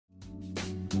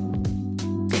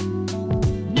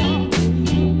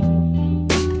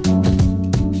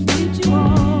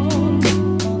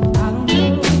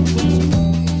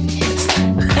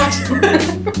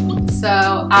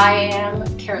I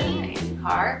am Carolina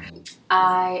Andujar.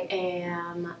 I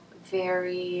am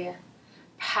very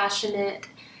passionate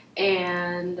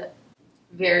and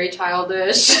very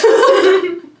childish,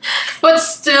 but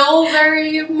still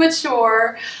very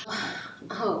mature.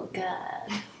 Oh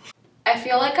God. I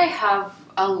feel like I have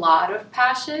a lot of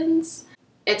passions.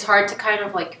 It's hard to kind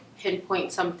of like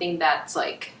pinpoint something that's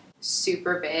like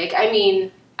super big. I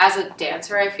mean, as a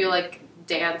dancer, I feel like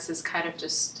dance is kind of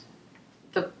just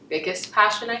the biggest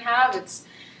passion I have. It's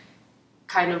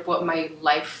kind of what my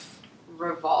life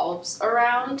revolves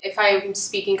around. If I'm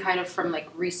speaking kind of from like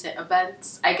recent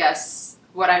events, I guess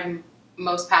what I'm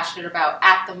most passionate about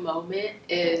at the moment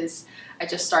is I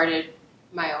just started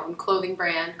my own clothing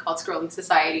brand called Scrolling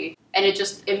Society. And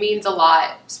it means a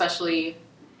lot, especially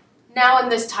now in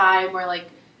this time where like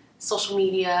social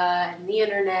media and the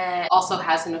internet also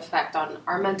has an effect on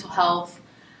our mental health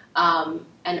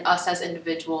and us as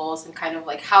individuals and kind of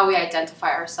like how we identify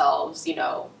ourselves, you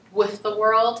know, with the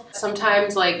world.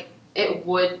 Sometimes like it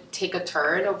would take a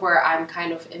turn of where I'm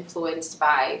kind of influenced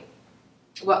by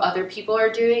what other people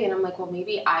are doing, and I'm like, well,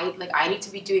 maybe I need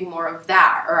to be doing more of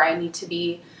that, or I need to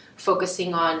be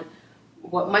focusing on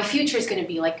what my future is going to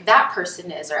be like that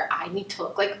person is, or I need to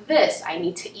look like this, I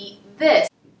need to eat this.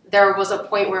 There was a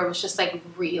point where it was just like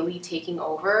really taking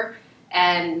over,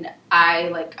 and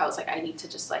I was like, I need to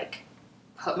just like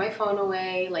put my phone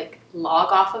away, like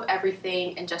log off of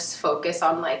everything and just focus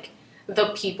on like the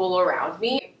people around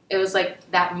me. It was like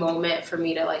that moment for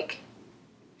me to like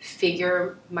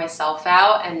figure myself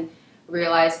out and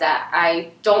realize that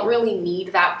I don't really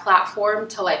need that platform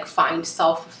to like find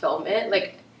self-fulfillment.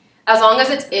 Like as long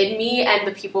as it's in me and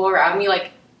the people around me,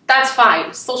 like that's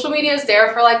fine. Social media is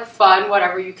there for like fun,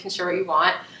 whatever, you can share what you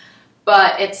want,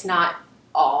 but it's not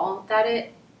all that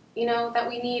that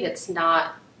we need. It's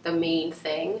not the main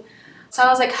thing. So I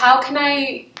was like, how can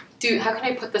I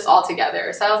put this all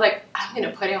together? So I was like, I'm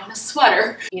gonna put it on a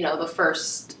sweater. You know, the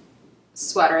first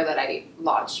sweater that I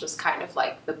launched was kind of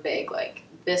like the big, like,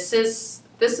 this is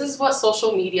what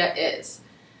social media is.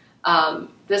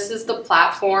 This is the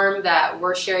platform that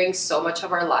we're sharing so much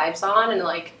of our lives on, and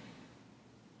like,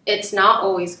 it's not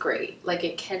always great. Like,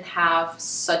 it can have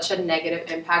such a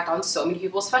negative impact on so many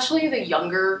people, especially the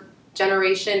younger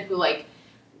generation who like,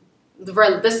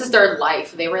 this is their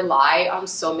life. They rely on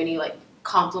so many like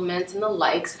compliments and the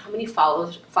likes and how many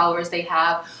followers they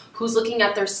have, who's looking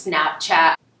at their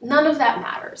Snapchat. None of that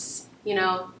matters, you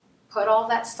know? Put all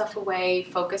that stuff away,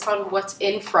 focus on what's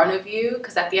in front of you,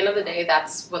 because at the end of the day,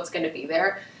 that's what's going to be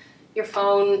there. Your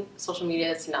phone, social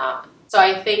media is not. So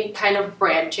I think kind of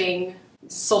branching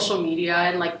social media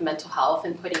and like mental health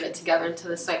and putting it together into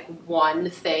this like one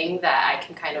thing that I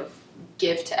can kind of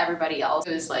give to everybody else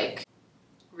is like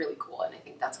really cool. And I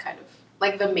think that's kind of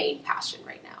like the main passion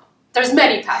right now. There's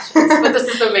many passions, but this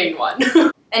is the main one.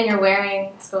 And you're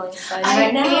wearing Scrolling Society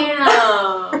right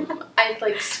now? I am. I'd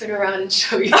like spin around and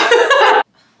show you.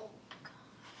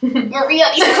 Maria,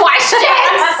 these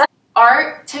questions!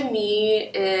 Art to me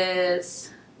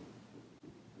is,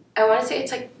 I want to say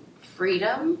it's like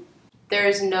freedom.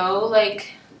 There's no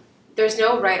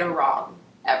right or wrong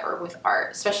ever with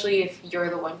art, especially if you're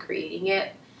the one creating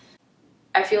it.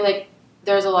 I feel like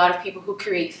there's a lot of people who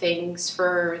create things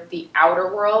for the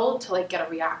outer world to like get a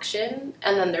reaction,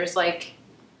 and then there's like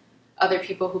other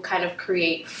people who kind of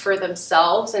create for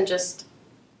themselves, and just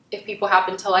if people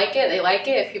happen to like it, they like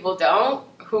it. If people don't,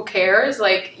 who cares?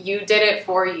 Like, you did it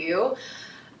for you.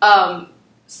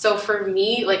 So for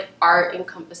me, like, art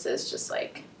encompasses just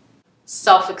like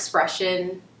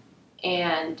self-expression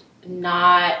and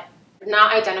not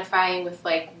identifying with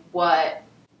like what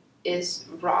is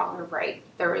wrong or right.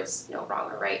 There is no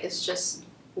wrong or right. It's just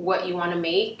what you want to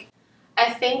make.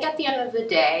 I think at the end of the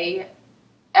day,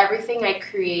 everything I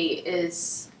create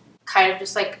is kind of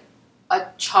just like a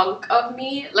chunk of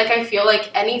me. Like, I feel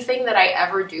like anything that I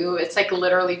ever do, it's like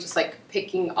literally just like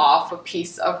picking off a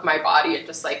piece of my body and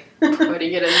just like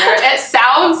putting it in there. It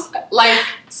sounds like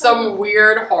some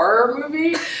weird horror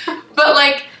movie, but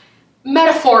like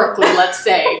metaphorically, let's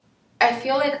say. I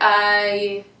feel like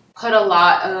I put a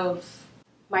lot of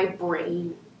my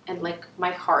brain and like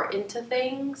my heart into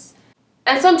things.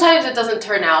 And sometimes it doesn't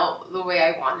turn out the way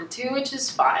I want it to, which is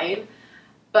fine.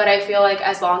 But I feel like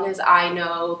as long as I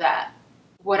know that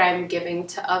what I'm giving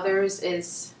to others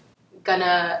is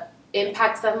gonna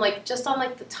impact them like just on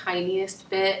like the tiniest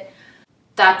bit,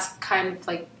 that's kind of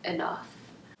like enough.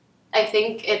 I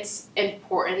think it's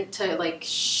important to like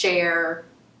share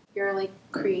your like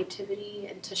creativity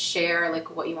and to share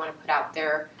like what you want to put out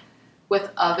there with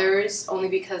others, only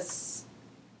because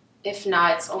if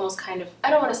not, it's almost kind of,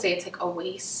 I don't want to say it's like a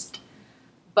waste,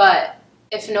 but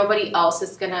if nobody else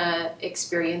is gonna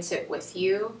experience it with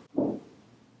you,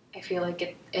 I feel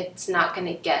like it's not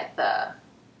gonna get the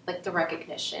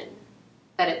recognition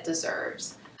that it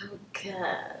deserves. Oh,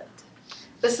 God.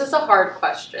 This is a hard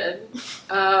question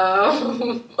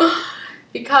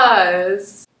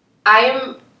because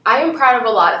I am proud of a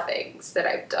lot of things that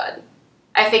I've done.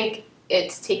 I think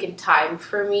it's taken time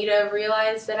for me to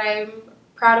realize that I'm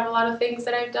proud of a lot of things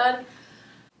that I've done,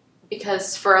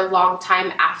 because for a long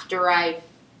time after I've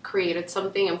created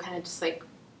something, I'm kind of just like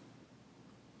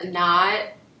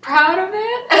not proud of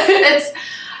it.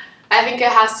 I think it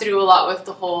has to do a lot with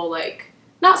the whole like,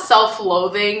 not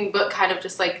self-loathing, but kind of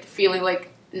just like feeling like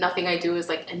nothing I do is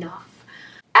like enough.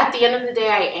 At the end of the day,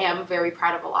 I am very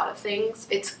proud of a lot of things.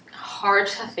 It's hard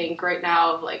to think right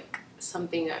now of like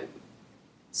something I'm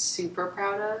super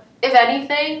proud of. If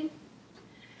anything,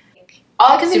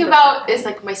 all I can think about is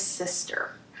like my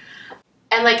sister.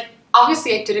 And like,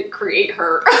 obviously I didn't create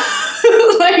her,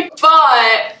 like,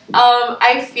 but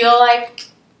I feel like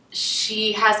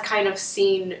she has kind of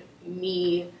seen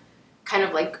me kind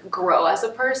of like grow as a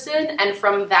person, and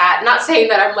from that, not saying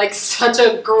that I'm like such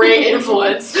a great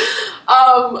influence,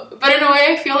 but in a way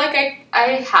I feel like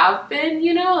I have been,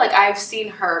 you know, like I've seen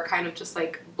her kind of just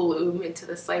like bloom into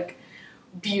this like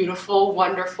beautiful,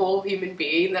 wonderful human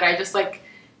being that I just like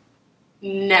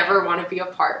never want to be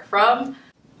apart from.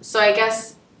 So I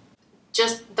guess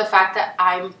just the fact that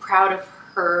I'm proud of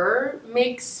her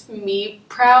makes me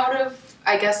proud of,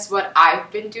 I guess, what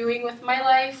I've been doing with my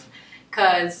life,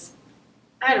 because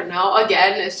I don't know,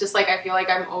 again, it's just like I feel like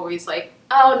I'm always like,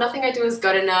 oh, nothing I do is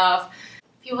good enough,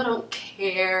 people don't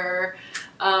care,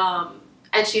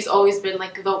 and she's always been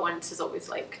like the one who's always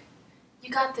like, you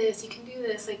got this, you can do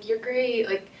this, like you're great,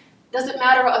 like it doesn't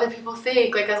matter what other people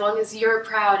think, like as long as you're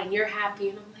proud and you're happy.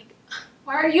 And I'm like,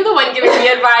 why are you the one giving me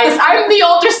advice? I'm the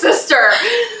older sister.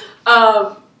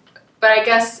 But I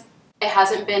guess it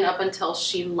hasn't been up until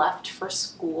she left for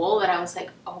school that I was like,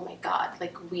 oh my God,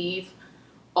 like we've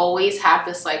always had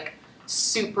this like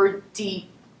super deep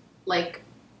like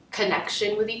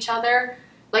connection with each other.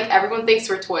 Like everyone thinks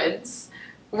we're twins.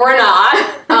 We're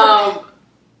not.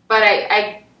 But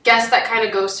I guess that kind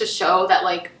of goes to show that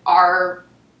like our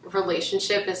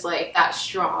relationship is like that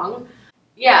strong.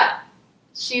 Yeah,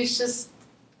 she's just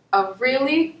a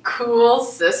really cool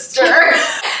sister.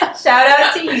 Shout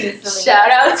out to you, Selena. Shout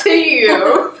out to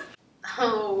you.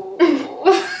 Oh.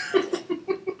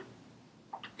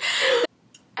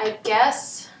 I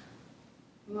guess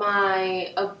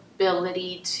my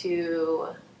ability to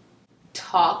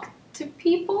talk to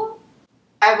people.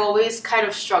 I've always kind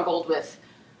of struggled with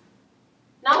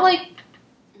not like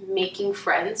making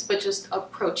friends, but just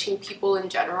approaching people in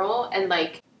general. And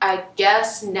like, I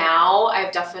guess now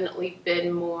I've definitely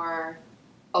been more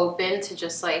open to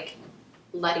just like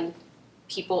letting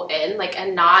people in, like,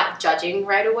 and not judging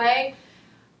right away.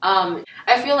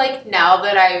 I feel like now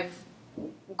that I've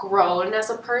grown as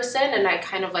a person and I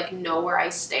kind of like know where I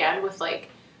stand with like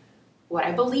what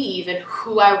I believe and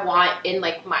who I want in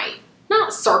like my,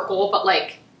 not circle, but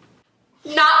like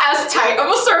not as tight of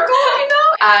a circle, you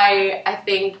know? I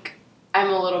think I'm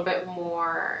a little bit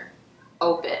more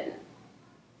open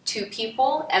to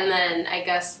people, and then I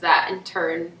guess that in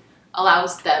turn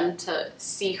allows them to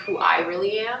see who I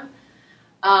really am.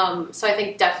 So I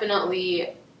think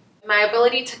definitely my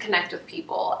ability to connect with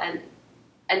people and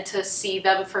to see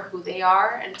them for who they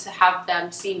are and to have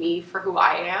them see me for who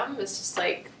I am is just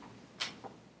like,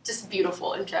 just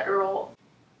beautiful in general.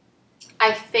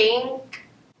 I think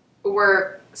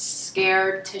we're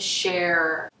scared to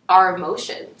share our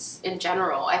emotions in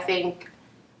general. I think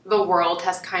the world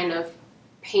has kind of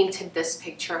painted this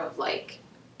picture of like,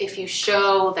 if you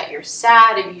show that you're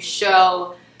sad, if you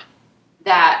show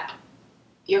that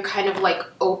you're kind of like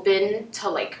open to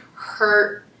like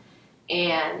hurt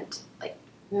and like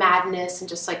madness and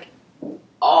just like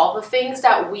all the things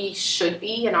that we should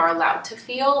be and are allowed to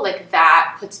feel, like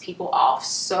that puts people off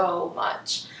so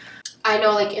much. I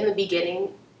know like in the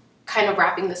beginning, kind of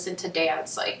wrapping this into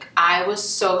dance, like I was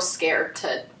so scared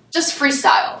to just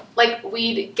freestyle. Like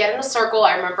we'd get in a circle.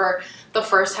 I remember the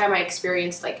first time I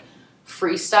experienced like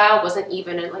freestyle wasn't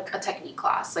even in like a technique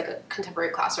class, like a contemporary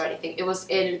class or anything. It was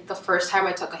in the first time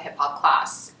I took a hip hop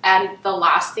class. And the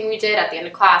last thing we did at the end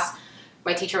of class,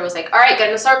 my teacher was like, all right, get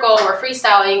in a circle, we're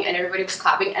freestyling, and everybody was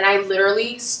clapping. And I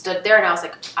literally stood there and I was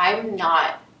like, I'm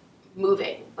not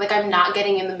moving. Like I'm not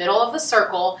getting in the middle of the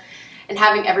circle and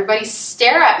having everybody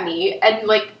stare at me, and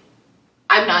like,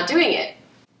 I'm not doing it.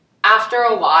 After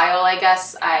a while, I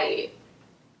guess I,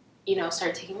 you know,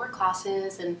 started taking more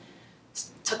classes and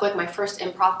took like my first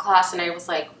improv class, and I was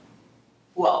like,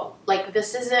 whoa, like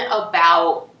this isn't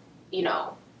about you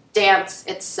know, dance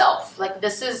itself. Like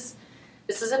this is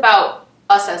about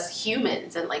us as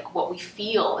humans and like what we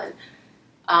feel. And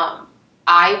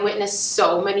I witnessed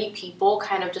so many people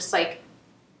kind of just like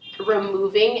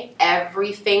removing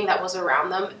everything that was around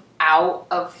them out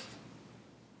of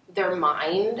their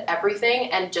mind,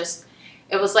 everything, and just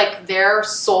it was like their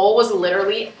soul was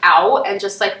literally out and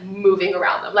just like moving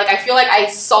around them. Like I feel like I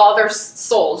saw their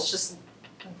souls just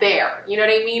there, you know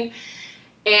what I mean?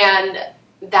 And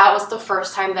that was the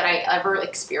first time that I ever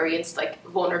experienced like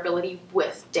vulnerability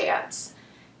with dance.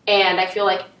 And I feel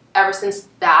like ever since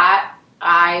that,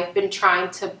 I've been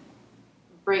trying to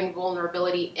bring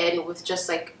vulnerability in with just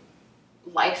like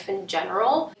life in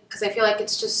general, because I feel like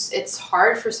it's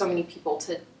hard for so many people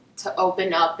to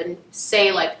open up and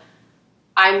say like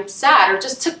I'm sad, or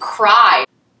just to cry.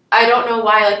 I don't know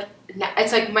why, like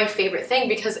it's like my favorite thing,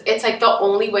 because it's like the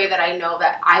only way that I know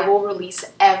that I will release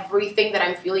everything that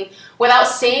I'm feeling without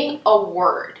saying a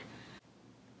word.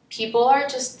 People are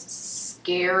just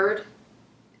scared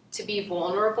to be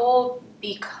vulnerable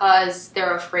because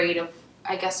they're afraid of,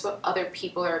 I guess, what other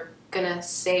people are gonna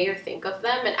say or think of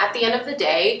them. And at the end of the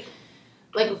day,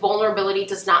 like vulnerability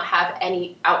does not have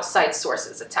any outside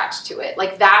sources attached to it.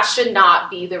 Like that should not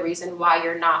be the reason why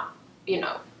you're not, you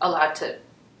know, allowed to,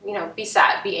 you know, be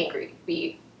sad, be angry,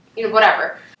 be, you know,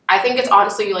 whatever. I think it's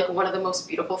honestly like one of the most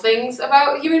beautiful things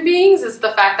about human beings is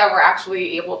the fact that we're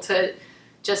actually able to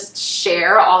just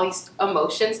share all these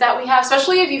emotions that we have,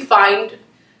 especially if you find,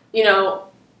 you know,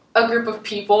 a group of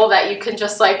people that you can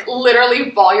just like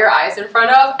literally bawl your eyes in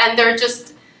front of, and they're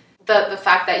just the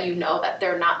fact that you know that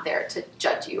they're not there to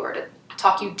judge you or to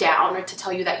talk you down or to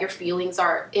tell you that your feelings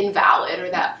are invalid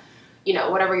or that, you know,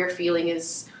 whatever you're feeling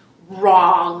is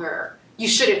wrong or you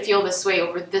shouldn't feel this way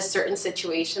over this certain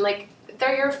situation. Like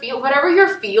they're your whatever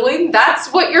you're feeling,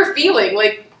 that's what you're feeling.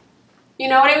 Like, you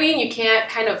know what I mean? You can't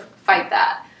kind of fight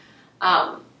that.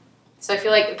 So I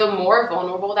feel like the more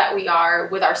vulnerable that we are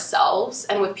with ourselves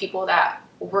and with people that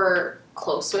we're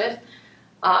close with,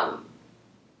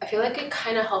 I feel like it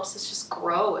kind of helps us just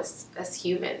grow as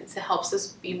humans. It helps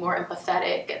us be more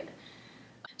empathetic, and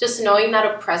just knowing that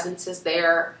a presence is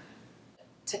there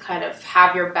to kind of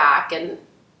have your back and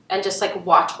just like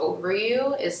watch over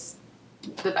you is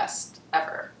the best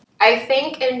ever. I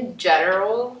think in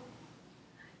general,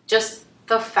 just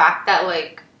the fact that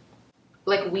like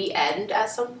we end at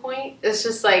some point is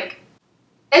just like,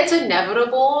 it's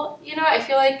inevitable, you know? I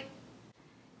feel like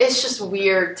it's just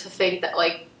weird to think that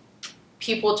like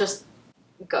people just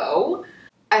go.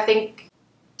 I think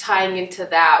tying into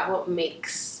that, what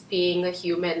makes being a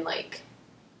human like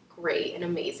great and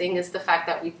amazing is the fact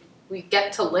that we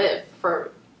get to live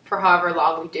for however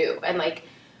long we do, and like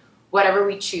whatever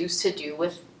we choose to do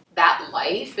with that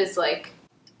life is like,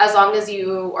 as long as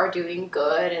you are doing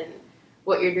good and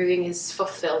what you're doing is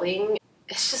fulfilling.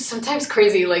 It's just sometimes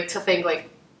crazy like to think like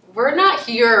we're not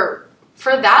here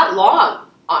for that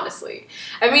long, honestly.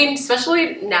 I mean,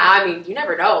 especially now, I mean, you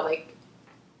never know, like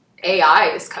AI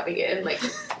is coming in, like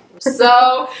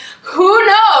so who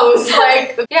knows?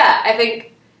 Like, yeah, I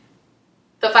think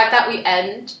the fact that we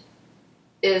end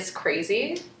is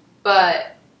crazy,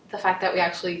 but the fact that we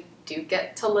actually do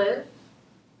get to live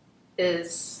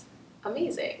is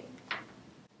amazing.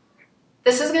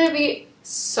 This is gonna be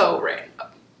so random,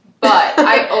 but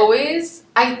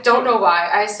I don't know why,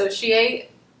 I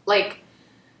associate like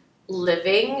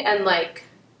living and like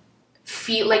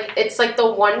feel like it's like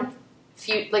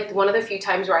one of the few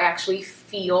times where I actually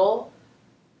feel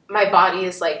my body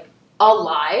is like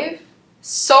alive.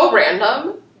 So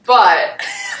random, but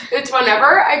it's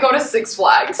whenever I go to Six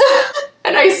Flags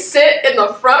and I sit in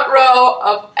the front row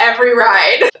of every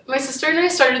ride. My sister and I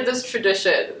started this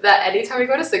tradition that anytime we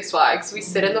go to Six Flags, we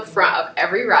sit in the front of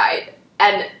every ride,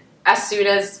 and as soon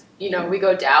as, you know, we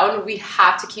go down, we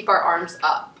have to keep our arms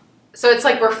up. So it's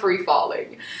like we're free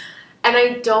falling. And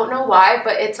I don't know why,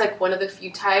 but it's like one of the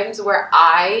few times where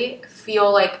I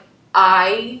feel like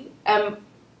I am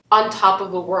on top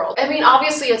of the world. I mean,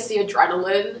 obviously it's the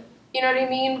adrenaline, you know what I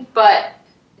mean? But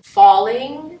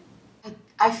falling,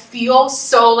 I feel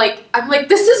so like, I'm like,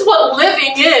 this is what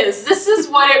living is. This is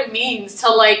what it means to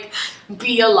like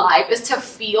be alive, is to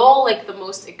feel like the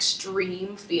most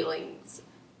extreme feelings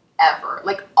ever,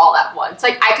 like all at once.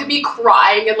 Like I could be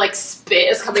crying and like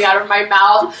spit is coming out of my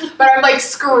mouth, but I'm like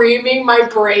screaming my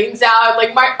brains out, and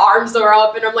like my arms are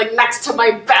up and I'm like next to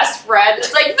my best friend.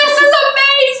 It's like, this is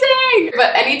amazing!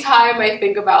 But anytime I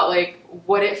think about like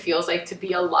what it feels like to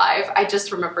be alive, I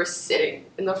just remember sitting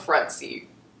in the front seat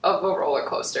of a roller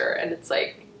coaster, and it's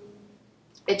like,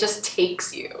 it just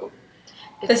takes you.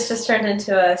 This just turned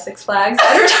into a Six Flags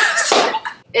advertisement.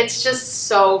 it's just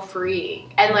so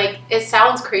freeing. And like, it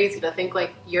sounds crazy to think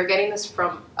like you're getting this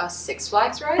from a Six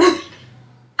Flags ride.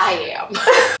 I am.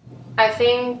 I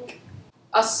think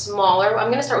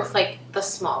I'm gonna start with like the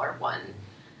smaller one.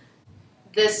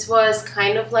 This was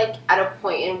kind of like at a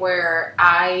point in where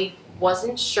I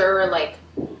wasn't sure like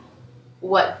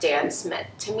what dance meant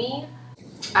to me.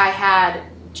 I had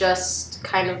just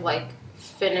kind of like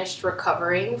finished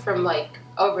recovering from like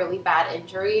a really bad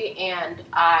injury, and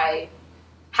I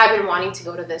had been wanting to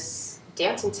go to this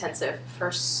dance intensive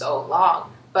for so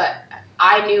long, but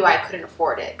I knew I couldn't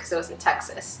afford it because it was in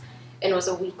Texas and it was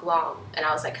a week long, and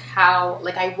I was like, how,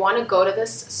 like, I want to go to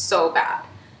this so bad,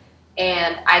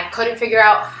 and I couldn't figure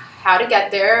out how to get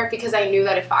there because I knew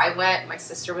that if I went, my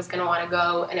sister was going to want to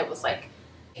go, and it was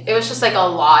just like a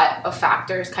lot of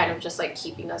factors kind of just like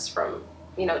keeping us from,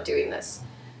 you know, doing this.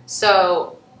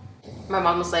 So my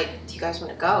mom was like, do you guys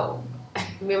want to go?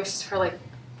 And me and my sister were like,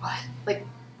 what? Like,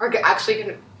 we're actually going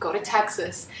to go to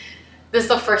Texas. This is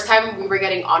the first time we were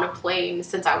getting on a plane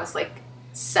since I was like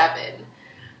 7.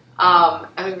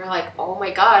 And we were like, oh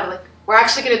my God, like, we're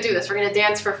actually going to do this. We're going to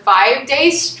dance for 5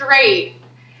 days straight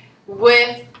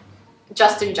with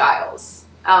Justin Giles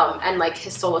and like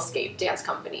his Soul Escape dance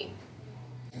company.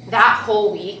 That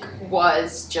whole week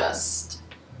was just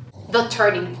the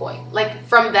turning point. Like,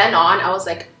 from then on, I was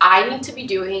like, I need to be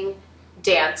doing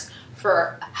dance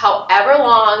for however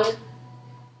long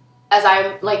as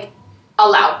I'm like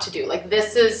allowed to do. Like,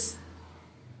 this is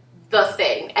the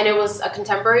thing. And it was a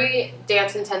contemporary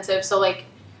dance intensive. So like,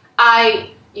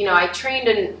 I trained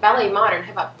in ballet, modern,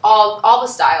 hip hop, all the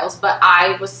styles, but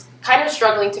I was kind of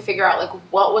struggling to figure out like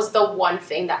what was the one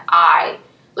thing that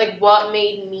what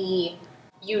made me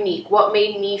unique, what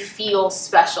made me feel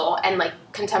special, and like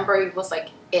contemporary was like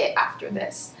it after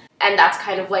this. And that's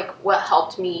kind of like what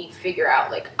helped me figure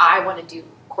out like I want to do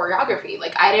choreography.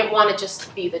 Like, I didn't want to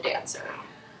just be the dancer,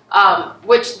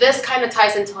 which this kind of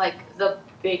ties into like the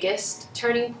biggest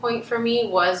turning point for me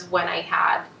was when I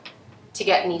had to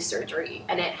get knee surgery,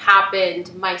 and it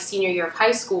happened my senior year of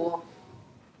high school.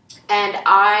 And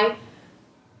I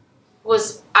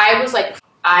was like,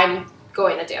 I'm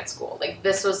going to dance school. Like,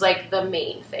 this was like the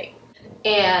main thing.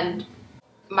 And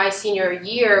my senior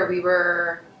year, we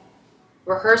were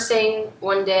rehearsing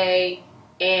one day,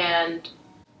 and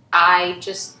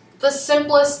the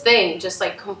simplest thing, just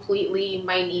like completely,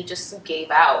 my knee just gave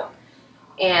out.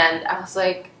 And I was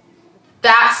like,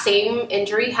 that same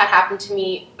injury had happened to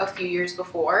me a few years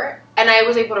before, and I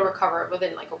was able to recover it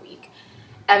within like a week.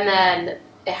 And then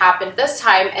it happened this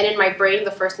time, and in my brain,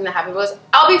 the first thing that happened was,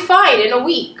 I'll be fine in a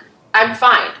week. I'm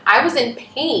fine. I was in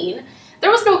pain. There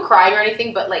was no crying or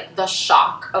anything, but like the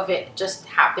shock of it just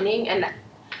happening. And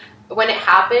when it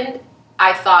happened,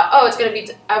 I thought, oh,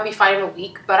 I'll be fine in a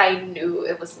week, but I knew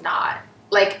it was not.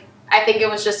 Like, I think it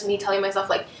was just me telling myself,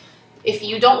 like, if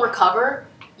you don't recover,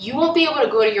 you won't be able to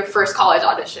go to your first college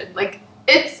audition. Like,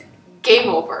 it's game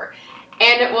over.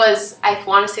 And it was, I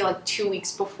want to say like 2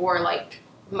 weeks before like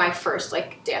my first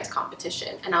like dance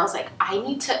competition. And I was like,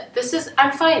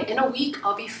 I'm fine. In a week,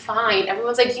 I'll be fine.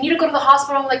 Everyone's like, you need to go to the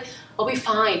hospital. I'm like, I'll be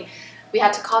fine. We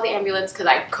had to call the ambulance because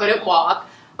I couldn't walk.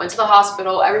 Went to the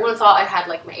hospital. Everyone thought I had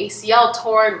like my ACL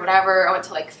torn, whatever. I went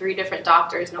to like 3 different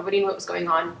doctors. Nobody knew what was going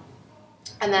on.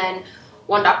 And then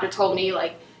one doctor told me,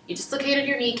 like, you dislocated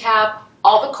your kneecap.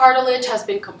 All the cartilage has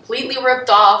been completely ripped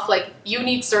off. Like, you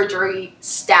need surgery,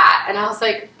 stat. And I was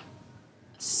like,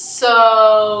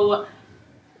 so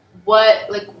what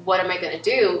am I going to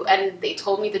do? And they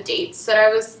told me the dates that I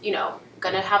was,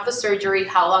 going to have the surgery,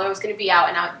 how long I was going to be out.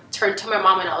 And I turned to my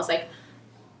mom and I was like,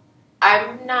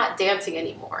 I'm not dancing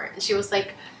anymore. And she was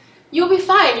like, you'll be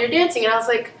fine, you're dancing. And I was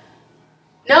like,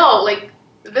 no, like,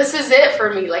 this is it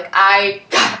for me. Like,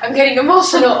 I'm getting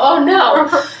emotional. Oh no.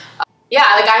 Yeah,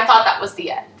 like, I thought that was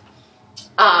the end.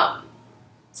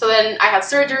 So then I had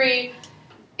surgery,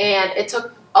 and it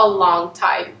took a long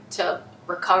time to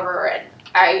recover, and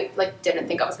I like didn't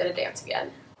think I was gonna dance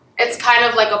again. It's kind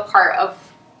of like a part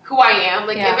of who I am.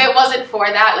 Like, if it wasn't for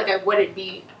that, like, I wouldn't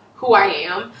be who I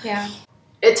am. Yeah.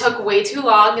 It took way too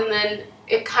long, and then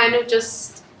it kind of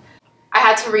just, I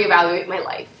had to reevaluate my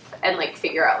life and like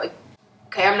figure out like,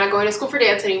 okay, I'm not going to school for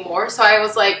dance anymore. So I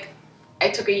was like, I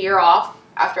took a year off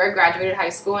after I graduated high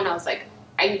school, and I was like,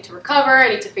 I need to recover, I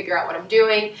need to figure out what I'm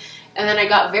doing. And then I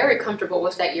got very comfortable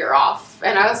with that year off,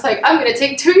 and I was like, I'm gonna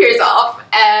take 2 years off.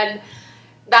 And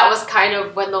that was kind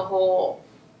of when the whole,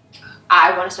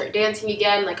 I want to start dancing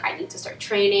again, like, I need to start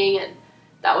training. And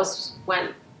that was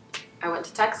when I went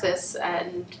to Texas,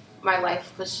 and my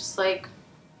life was just like,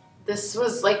 this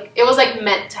was like, it was like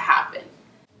meant to happen.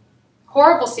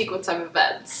 Horrible sequence of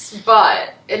events,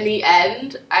 but in the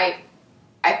end, I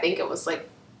I think it was like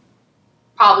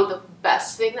probably the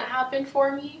best thing that happened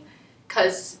for me,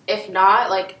 because if not,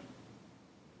 like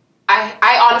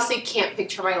I honestly can't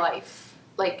picture my life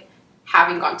like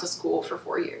having gone to school for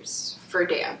 4 years for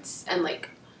dance, and like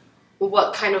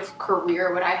what kind of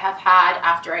career would I have had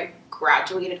after I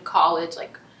graduated college.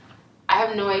 Like I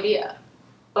have no idea,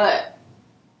 but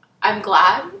I'm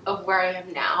glad of where I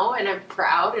am now, and I'm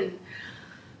proud, and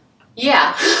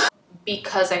yeah,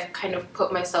 because I've kind of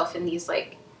put myself in these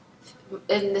like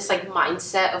in this like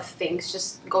mindset of things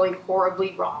just going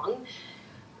horribly wrong.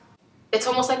 It's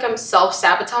almost like I'm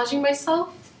self-sabotaging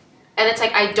myself, and it's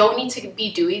like I don't need to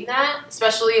be doing that,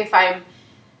 especially if I'm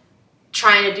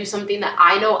trying to do something that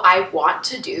I know I want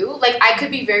to do. Like I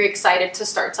could be very excited to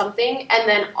start something, and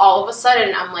then all of a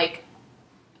sudden I'm like,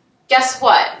 guess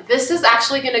what? This is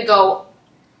actually going to go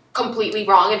completely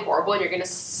wrong and horrible, and you're going to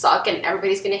suck, and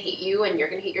everybody's going to hate you, and you're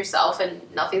going to hate yourself, and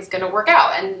nothing's going to work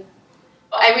out. And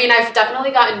I mean, I've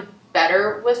definitely gotten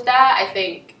better with that. I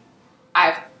think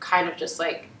I've kind of just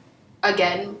like,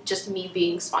 again, just me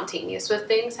being spontaneous with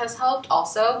things has helped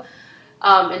also,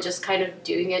 and just kind of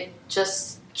doing it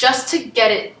just to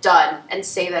get it done and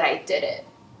say that I did it.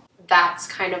 That's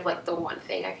kind of like the one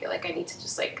thing I feel like I need to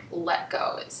just like let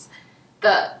go, is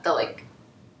the like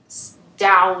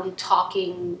down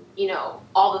talking, you know,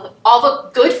 all the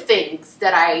good things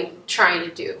that I'm trying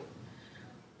to do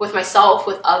with myself,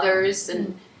 with others,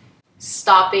 and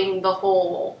stopping the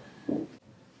whole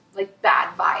like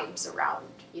bad vibes around,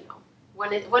 you know,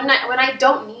 when I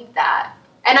don't need that,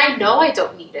 and I know I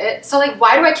don't need it. So like,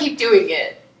 why do I keep doing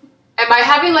it? Am I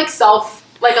having like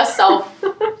a self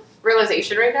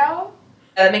realization right now?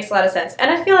 That makes a lot of sense, and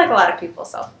I feel like a lot of people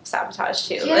self-sabotage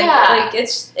too. Yeah. Like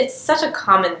it's such a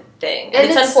common thing, and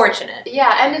it's unfortunate.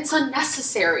 Yeah, and it's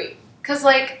unnecessary, because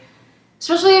like,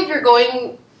 especially if you're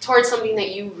going towards something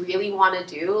that you really want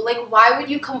to do, like why would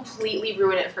you completely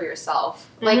ruin it for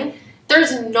yourself? Like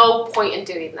there's no point in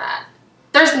doing that.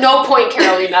 There's no point,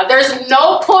 Carolina. There's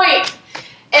no point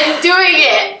in doing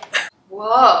it.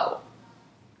 Whoa.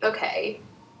 Okay.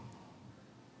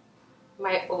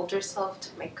 My older self to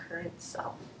my current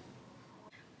self.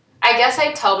 I guess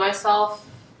I tell myself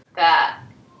that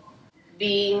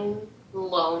being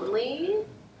lonely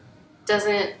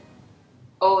doesn't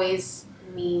always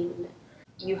mean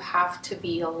you have to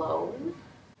be alone.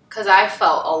 Because I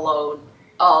felt alone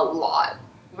a lot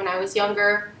when I was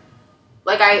younger.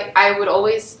 Like I would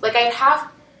always, like I'd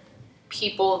have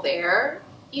people there,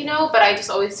 you know, but I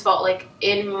just always felt like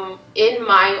in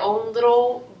my own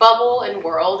little bubble and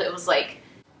world, it was like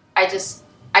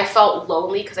I felt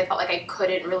lonely because I felt like I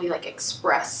couldn't really like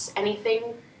express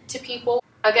anything to people.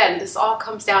 Again, this all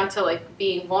comes down to like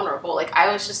being vulnerable. Like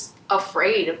I was just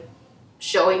afraid of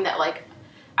showing that like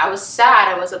I was sad,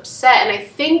 I was upset, and I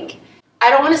think,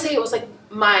 I don't want to say it was like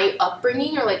my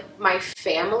upbringing or like my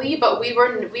family, but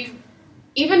we've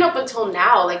even up until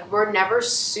now, like we're never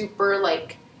super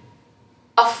like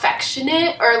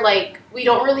affectionate, or like we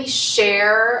don't really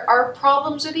share our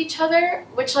problems with each other,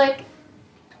 which like,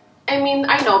 I mean,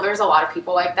 I know there's a lot of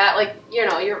people like that, like, you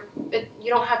know, you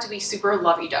don't have to be super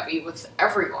lovey-dovey with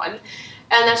everyone,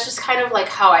 and that's just kind of like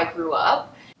how I grew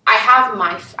up. I have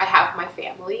my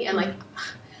family, and like,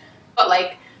 but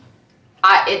like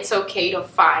it's okay to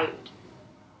find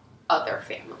other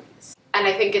families, and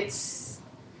I think it's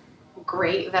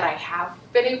great that I have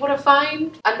been able to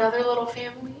find another little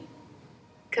family.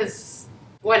 Because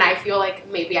when I feel like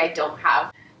maybe I don't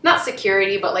have, not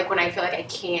security, but like when I feel like I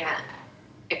can't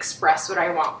express what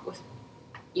I want with,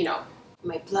 you know,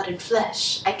 my blood and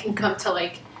flesh, I can come to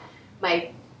like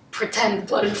my pretend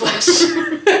blood and flesh.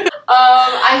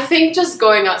 I think just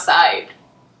going outside,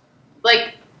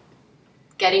 like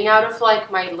getting out of like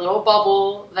my little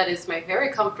bubble that is my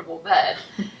very comfortable bed,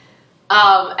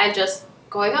 and just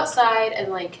going outside and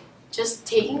like just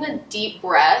taking a deep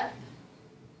breath,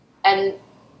 and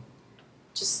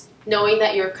just knowing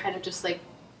that you're kind of just like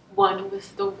one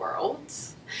with the world.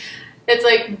 It's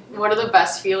like one of the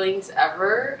best feelings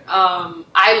ever.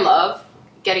 I love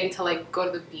getting to like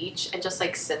go to the beach and just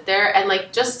like sit there and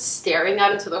like just staring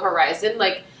out into the horizon.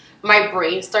 Like my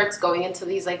brain starts going into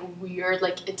these like weird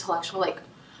like intellectual like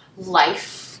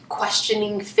life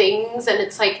questioning things, and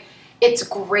it's like, it's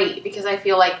great because I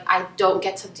feel like I don't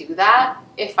get to do that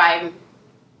if I'm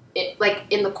like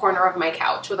in the corner of my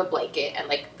couch with a blanket and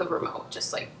like the remote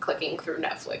just like clicking through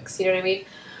Netflix, you know what I mean?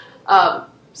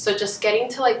 So just getting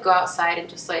to like go outside and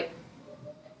just like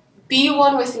be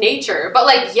one with nature, but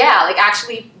like, yeah, like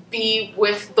actually be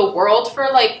with the world for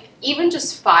like even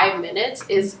just 5 minutes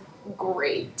is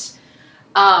great.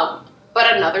 But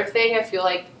another thing, I feel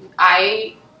like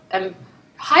I am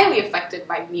highly affected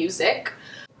by music.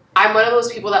 I'm one of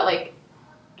those people that like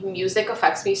music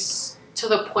affects me to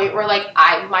the point where like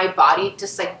my body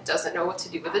just like doesn't know what to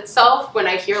do with itself when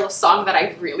I hear a song that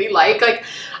I really like. Like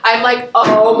I'm like,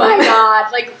 oh my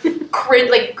god, like cringe,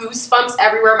 like goosebumps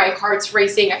everywhere. My heart's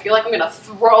racing. I feel like I'm gonna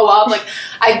throw up. Like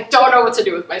I don't know what to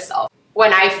do with myself.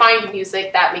 When I find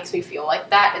music that makes me feel like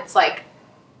that, it's like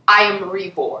I am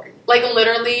reborn. Like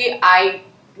literally, I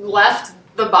left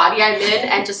the body I'm in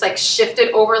and just like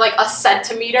shifted over like a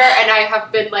centimeter, and I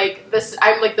have been like this.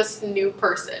 I'm like this new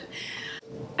person.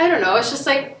 I don't know, it's just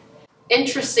like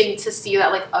interesting to see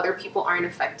that like other people aren't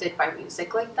affected by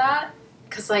music like that.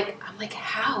 Cause like, I'm like,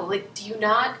 how? Like, do you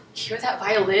not hear that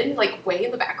violin like way in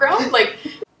the background? Like,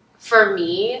 for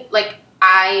me, like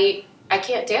I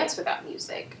can't dance without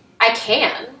music. I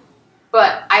can,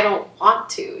 but I don't want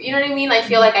to. You know what I mean? I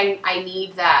feel like I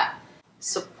need that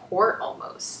support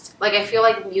almost. Like I feel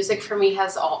like music for me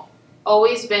has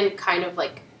always been kind of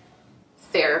like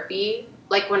therapy.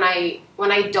 Like when I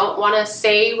don't want to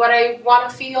say what I want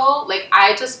to feel, like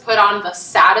I just put on the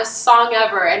saddest song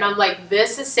ever and I'm like,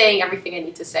 this is saying everything I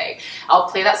need to say. I'll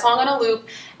play that song on a loop,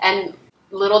 and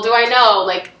little do I know,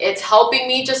 like it's helping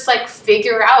me just like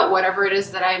figure out whatever it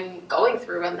is that I'm going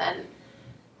through, and then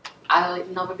I'll like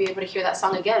never be able to hear that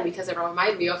song again because it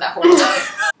reminds me of that whole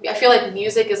time. I feel like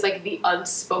music is like the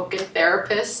unspoken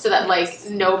therapist that like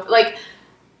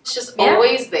it's just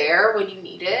always there when you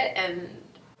need it. And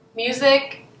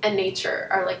music and nature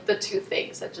are like the two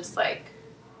things that just like,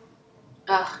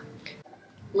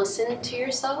 listen to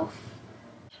yourself.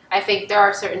 I think there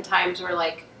are certain times where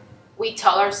like we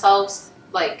tell ourselves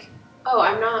like, oh,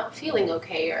 I'm not feeling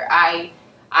okay, or I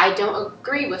don't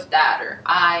agree with that, or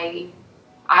I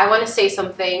want to say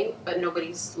something but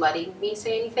nobody's letting me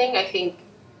say anything. I think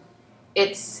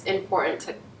it's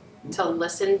important to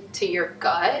listen to your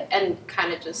gut and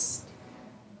kind of just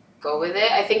go with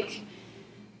it. I think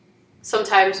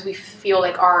sometimes we feel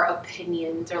like our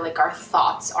opinions or like our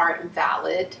thoughts aren't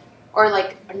valid, or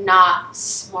like not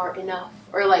smart enough,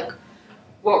 or like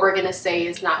what we're gonna say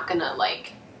is not gonna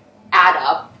like add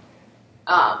up.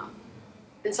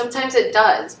 And sometimes it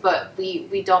does, but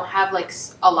we don't have like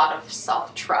a lot of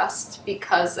self-trust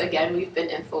because again, we've been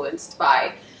influenced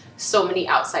by so many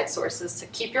outside sources to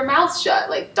keep your mouth shut.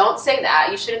 Like, don't say that,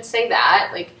 you shouldn't say that,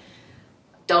 like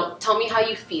don't tell me how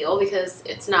you feel because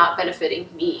it's not benefiting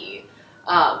me.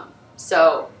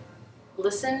 So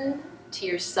listen to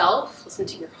yourself, listen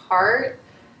to your heart.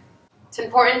 It's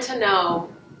important to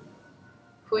know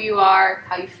who you are,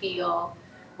 how you feel,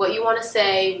 what you want to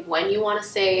say, when you want to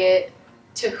say it,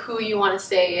 to who you want to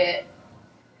say it.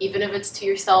 Even if it's to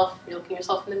yourself, you're looking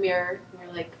yourself in the mirror and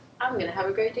you're like, I'm gonna have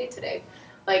a great day today.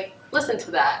 Like, listen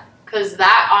to that, because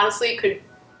that honestly could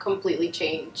completely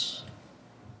change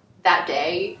that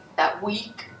day, that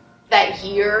week, that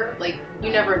year. Like,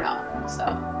 you never know. So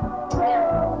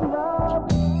yeah.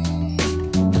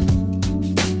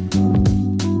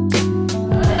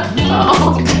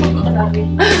 Oh,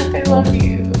 I love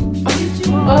you.